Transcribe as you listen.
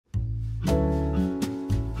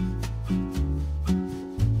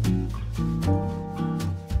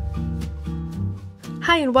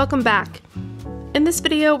Hi and welcome back. In this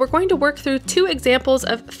video, we're going to work through two examples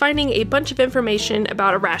of finding a bunch of information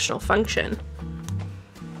about a rational function.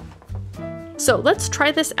 So let's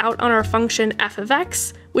try this out on our function f of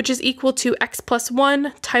x, which is equal to x plus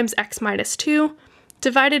 1 times x minus 2,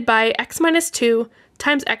 divided by x minus 2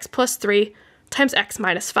 times x plus 3 times x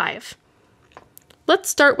minus 5. Let's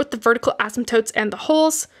start with the vertical asymptotes and the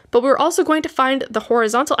wholes, but we're also going to find the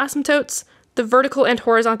horizontal asymptotes, the vertical and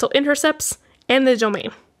horizontal intercepts, and the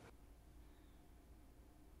domain.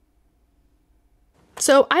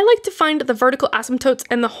 So I like to find the vertical asymptotes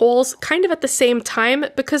and the wholes kind of at the same time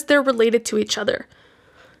because they're related to each other.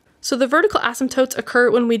 So the vertical asymptotes occur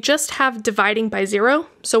when we just have dividing by 0,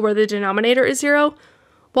 so where the denominator is 0,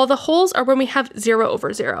 while the wholes are when we have 0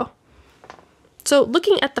 over 0. So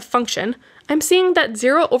looking at the function, I'm seeing that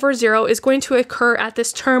 0 over 0 is going to occur at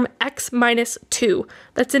this term x minus 2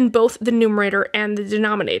 that's in both the numerator and the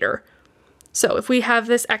denominator. So if we have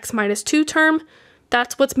this x minus 2 term,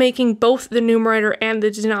 that's what's making both the numerator and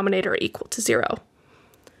the denominator equal to 0.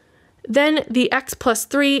 Then the x plus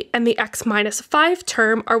 3 and the x minus 5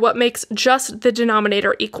 term are what makes just the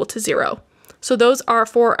denominator equal to 0. So those are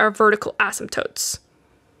for our vertical asymptotes.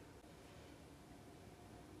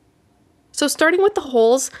 So starting with the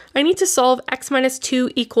wholes, I need to solve x minus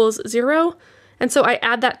 2 equals 0, and so I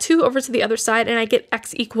add that 2 over to the other side and I get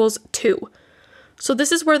x equals 2. So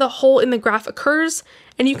this is where the hole in the graph occurs,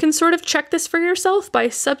 and you can sort of check this for yourself by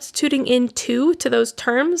substituting in 2 to those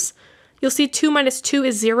terms. You'll see 2 minus 2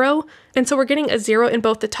 is 0, and so we're getting a 0 in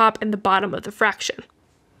both the top and the bottom of the fraction.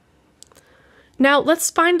 Now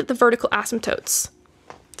let's find the vertical asymptotes.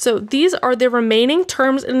 So these are the remaining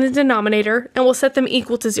terms in the denominator, and we'll set them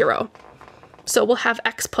equal to 0. So we'll have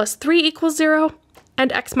x plus 3 equals 0,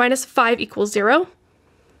 and x minus 5 equals 0.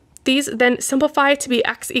 These then simplify to be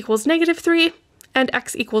x equals negative 3, and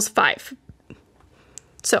x equals 5.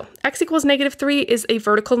 So x equals negative 3 is a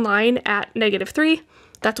vertical line at negative 3.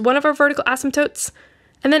 That's one of our vertical asymptotes.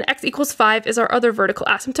 And then x equals 5 is our other vertical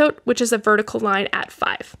asymptote, which is a vertical line at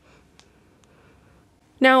 5.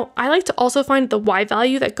 Now, I like to also find the y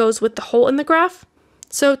value that goes with the hole in the graph.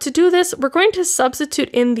 So to do this, we're going to substitute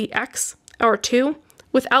in the x, or 2,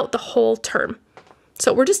 without the whole term.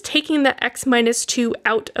 So we're just taking the x minus 2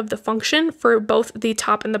 out of the function for both the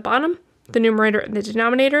top and the bottom, the numerator and the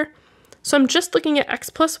denominator. So I'm just looking at x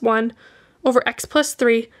plus 1 over x plus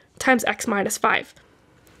 3 times x minus 5.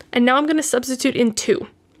 And now I'm going to substitute in 2.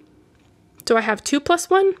 So I have 2 plus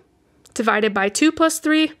 1 divided by 2 plus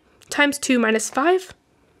 3 times 2 minus 5.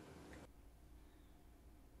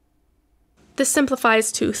 This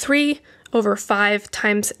simplifies to 3 over 5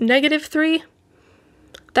 times negative 3.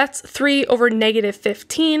 That's 3 over negative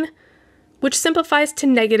 15, which simplifies to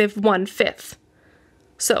negative 1/5.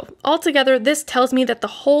 So altogether, this tells me that the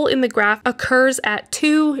hole in the graph occurs at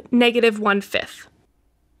 2, negative 1/5.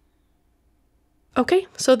 Okay,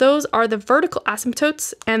 so those are the vertical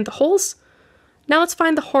asymptotes and the holes. Now let's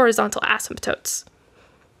find the horizontal asymptotes.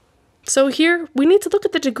 So here, we need to look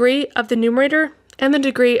at the degree of the numerator and the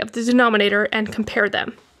degree of the denominator and compare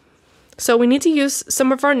them. So we need to use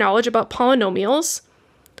some of our knowledge about polynomials.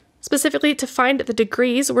 Specifically, to find the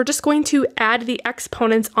degrees, we're just going to add the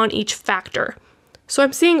exponents on each factor. So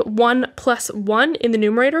I'm seeing 1 plus 1 in the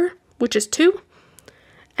numerator, which is 2.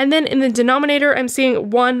 And then in the denominator, I'm seeing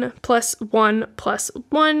 1 plus 1 plus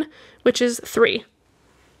 1, which is 3.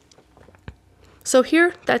 So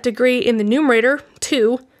here, that degree in the numerator,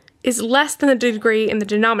 2, is less than the degree in the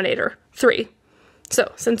denominator, 3.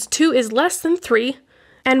 So since 2 is less than 3,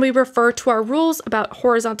 and we refer to our rules about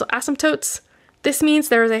horizontal asymptotes, this means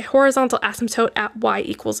there is a horizontal asymptote at y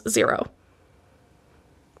equals 0.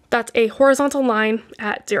 That's a horizontal line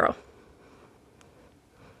at 0.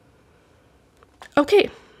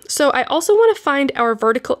 Okay, so I also want to find our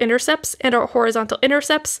vertical intercepts and our horizontal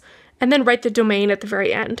intercepts, and then write the domain at the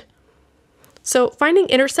very end. So finding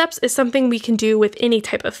intercepts is something we can do with any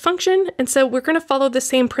type of function, and so we're going to follow the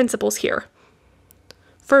same principles here.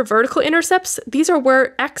 For vertical intercepts, these are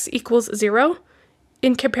where x equals 0,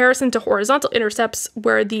 in comparison to horizontal intercepts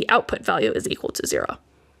where the output value is equal to 0.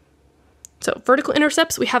 So vertical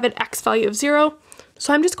intercepts, we have an x value of 0,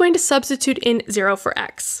 so I'm just going to substitute in 0 for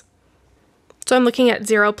x. So I'm looking at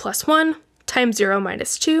 0 plus 1 times 0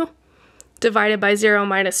 minus 2, divided by 0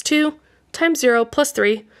 minus 2 times 0 plus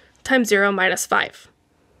 3 times 0 minus 5.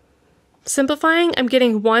 Simplifying, I'm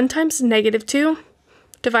getting 1 times negative 2,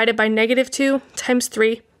 divided by negative 2 times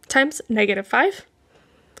 3 times negative 5,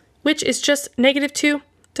 which is just negative 2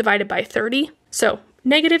 divided by 30. So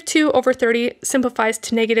negative 2 over 30 simplifies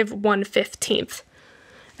to negative 1/15.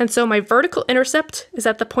 And so my vertical intercept is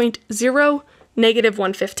at the point 0, negative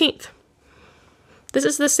 1/15. This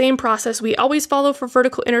is the same process we always follow for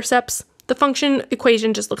vertical intercepts. The function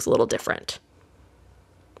equation just looks a little different.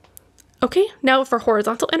 Okay, now for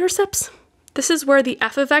horizontal intercepts. This is where the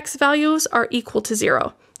f of x values are equal to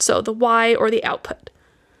 0, so the y or the output.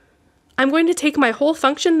 I'm going to take my whole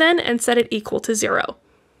function then and set it equal to 0.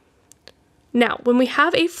 Now, when we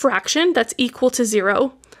have a fraction that's equal to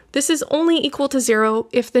 0, this is only equal to 0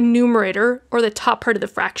 if the numerator, or the top part of the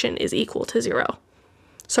fraction, is equal to 0.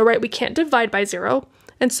 So, right, we can't divide by 0,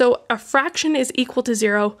 and so a fraction is equal to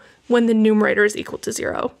 0 when the numerator is equal to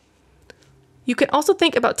 0. You can also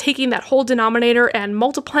think about taking that whole denominator and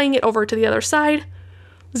multiplying it over to the other side.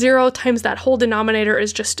 0 times that whole denominator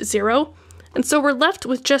is just 0, and so we're left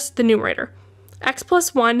with just the numerator. X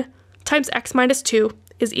plus 1 times x minus 2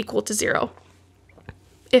 is equal to 0.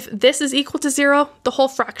 If this is equal to 0, the whole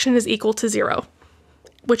fraction is equal to 0,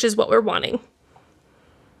 which is what we're wanting.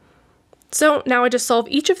 So now I just solve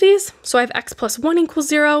each of these. So I have x plus 1 equals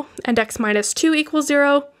 0 and x minus 2 equals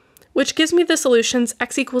 0, which gives me the solutions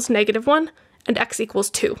x equals -1 and x equals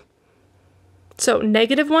 2. So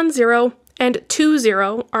 -1, 0, and 2,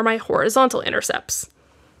 0 are my horizontal intercepts.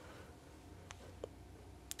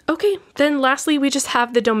 Okay, then lastly we just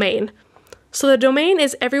have the domain. So the domain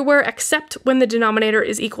is everywhere except when the denominator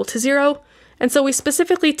is equal to 0, and so we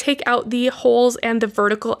specifically take out the wholes and the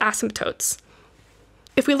vertical asymptotes.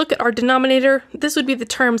 If we look at our denominator, this would be the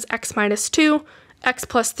terms x minus 2, x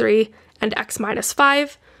plus 3, and x minus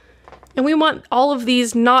 5, and we want all of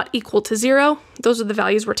these not equal to 0. Those are the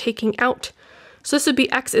values we're taking out. So this would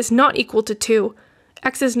be x is not equal to 2,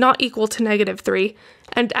 x is not equal to -3,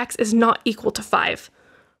 and x is not equal to 5.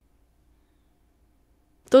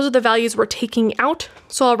 Those are the values we're taking out,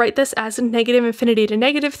 so I'll write this as -infinity to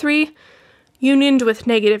 -3, unioned with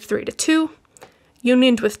 -3 to 2,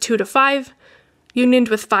 unioned with 2 to 5, unioned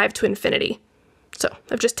with 5 to infinity. So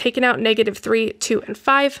I've just taken out -3, 2, and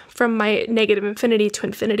 5 from my -infinity to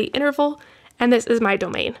infinity interval, and this is my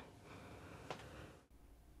domain.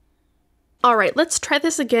 All right, let's try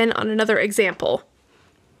this again on another example.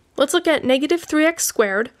 Let's look at -3x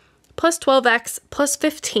squared plus 12x plus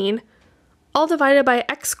 15 all divided by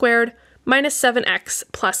x squared minus 7x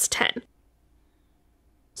plus 10.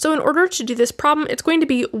 So in order to do this problem, it's going to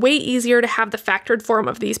be way easier to have the factored form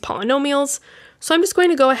of these polynomials, so I'm just going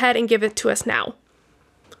to go ahead and give it to us now.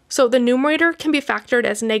 So the numerator can be factored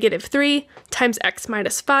as -3 times x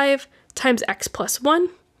minus 5 times x plus 1.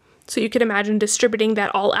 So you could imagine distributing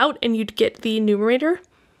that all out and you'd get the numerator.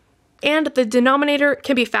 And the denominator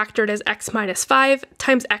can be factored as x minus 5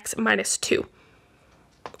 times x minus 2.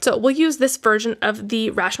 So we'll use this version of the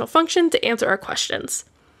rational function to answer our questions.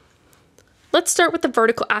 Let's start with the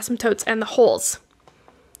vertical asymptotes and the wholes.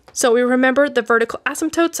 So we remember the vertical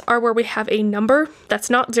asymptotes are where we have a number that's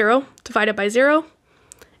not 0 divided by 0,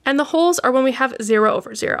 and the wholes are when we have 0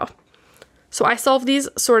 over 0. So I solve these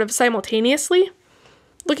sort of simultaneously.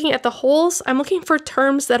 Looking at the wholes, I'm looking for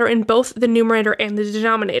terms that are in both the numerator and the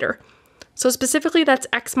denominator. So specifically that's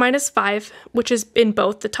x minus 5, which is in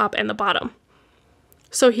both the top and the bottom.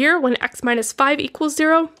 So here, when x minus 5 equals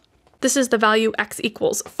 0, this is the value x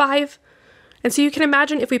equals 5. And so you can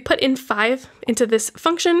imagine if we put in 5 into this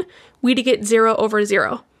function, we'd get 0 over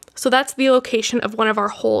 0. So that's the location of one of our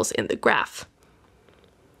wholes in the graph.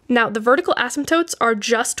 Now, the vertical asymptotes are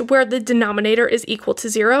just where the denominator is equal to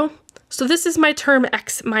 0. So this is my term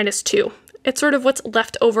x minus 2. It's sort of what's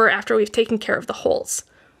left over after we've taken care of the wholes.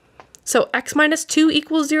 So x minus 2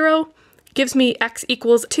 equals 0 gives me x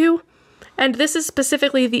equals 2. And this is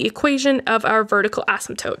specifically the equation of our vertical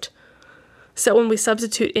asymptote. So when we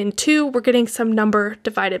substitute in 2, we're getting some number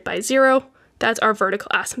divided by 0. That's our vertical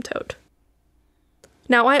asymptote.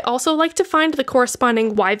 Now I also like to find the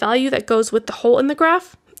corresponding y value that goes with the hole in the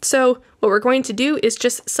graph. So what we're going to do is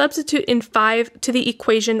just substitute in 5 to the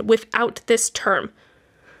equation without this term.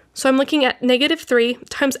 So I'm looking at -3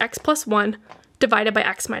 times x plus 1 divided by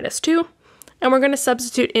x minus 2, and we're going to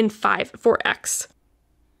substitute in 5 for x.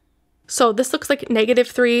 So this looks like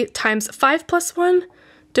 -3 times 5 plus 1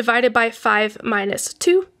 divided by 5 minus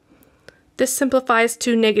 2. This simplifies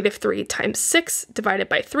to -3 times 6 divided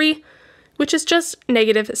by 3, which is just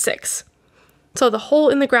 -6. So the hole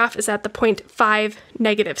in the graph is at the point 5,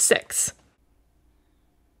 -6.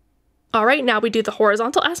 All right, now we do the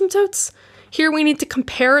horizontal asymptotes. Here we need to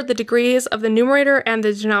compare the degrees of the numerator and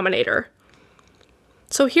the denominator.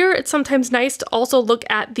 So here it's sometimes nice to also look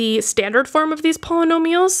at the standard form of these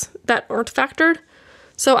polynomials that aren't factored.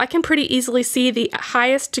 So I can pretty easily see the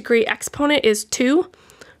highest degree exponent is 2.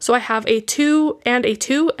 So I have a 2 and a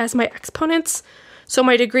 2 as my exponents. So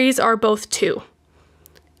my degrees are both 2.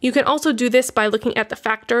 You can also do this by looking at the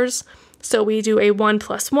factors. So we do a 1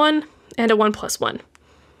 plus 1, and a 1 plus 1.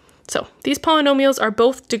 So these polynomials are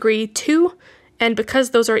both degree 2, and because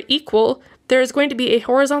those are equal, there is going to be a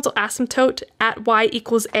horizontal asymptote at y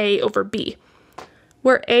equals a over b,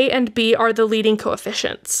 where a and b are the leading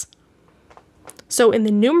coefficients. So in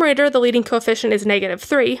the numerator, the leading coefficient is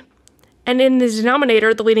 -3, and in the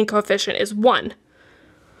denominator, the leading coefficient is 1.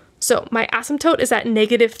 So my asymptote is at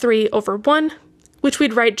 -3 over 1, which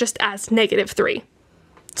we'd write just as -3.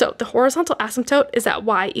 So the horizontal asymptote is at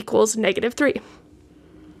y equals -3.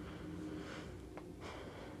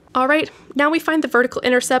 All right, now we find the vertical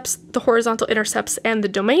intercepts, the horizontal intercepts, and the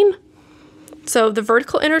domain. So the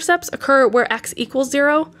vertical intercepts occur where x equals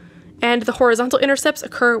 0, and the horizontal intercepts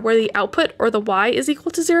occur where the output, or the y, is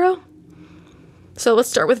equal to 0. So let's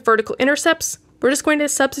start with vertical intercepts. We're just going to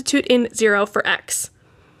substitute in 0 for x.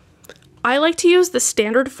 I like to use the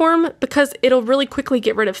standard form because it'll really quickly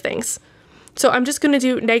get rid of things. So I'm just going to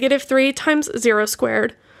do -3 times 0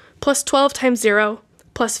 squared plus 12 times 0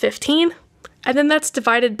 plus 15. And then that's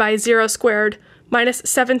divided by 0 squared minus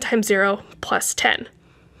 7 times 0 plus 10.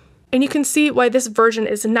 And you can see why this version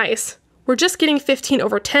is nice. We're just getting 15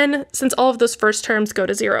 over 10 since all of those first terms go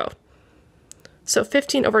to 0. So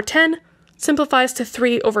 15 over 10 simplifies to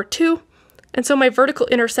 3 over 2, and so my vertical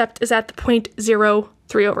intercept is at the point 0,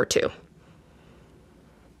 3 over 2.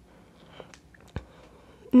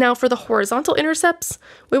 Now for the horizontal intercepts,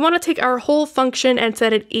 we want to take our whole function and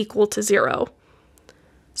set it equal to 0.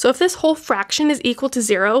 So if this whole fraction is equal to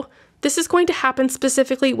 0, this is going to happen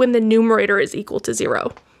specifically when the numerator is equal to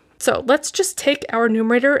 0. So let's just take our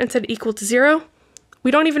numerator and set it equal to 0.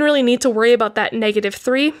 We don't even really need to worry about that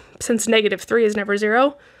 -3, since -3 is never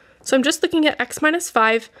 0. So I'm just looking at x minus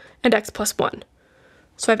 5 and x plus 1.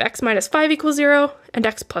 So I have x minus 5 equals 0 and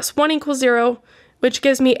x plus 1 equals 0, which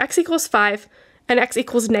gives me x equals 5 and x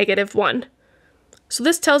equals -1. So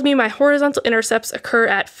this tells me my horizontal intercepts occur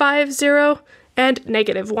at 5, 0, and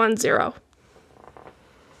 -1, 0.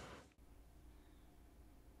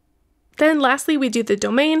 Then lastly, we do the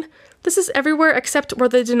domain. This is everywhere except where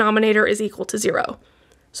the denominator is equal to 0.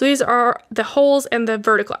 So these are the wholes and the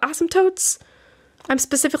vertical asymptotes. I'm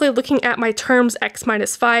specifically looking at my terms x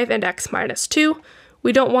minus 5 and x minus 2.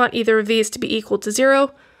 We don't want either of these to be equal to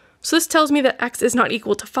 0. So this tells me that x is not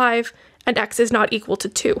equal to 5 and x is not equal to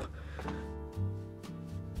 2.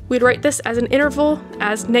 We'd write this as an interval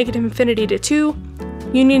as -∞ to 2,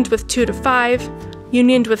 unioned with 2 to 5,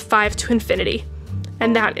 unioned with 5 to infinity.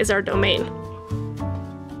 And that is our domain.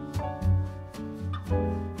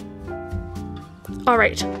 All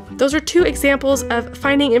right, those are 2 examples of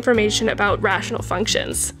finding information about rational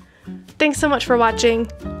functions. Thanks so much for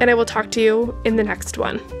watching, and I will talk to you in the next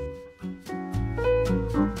one.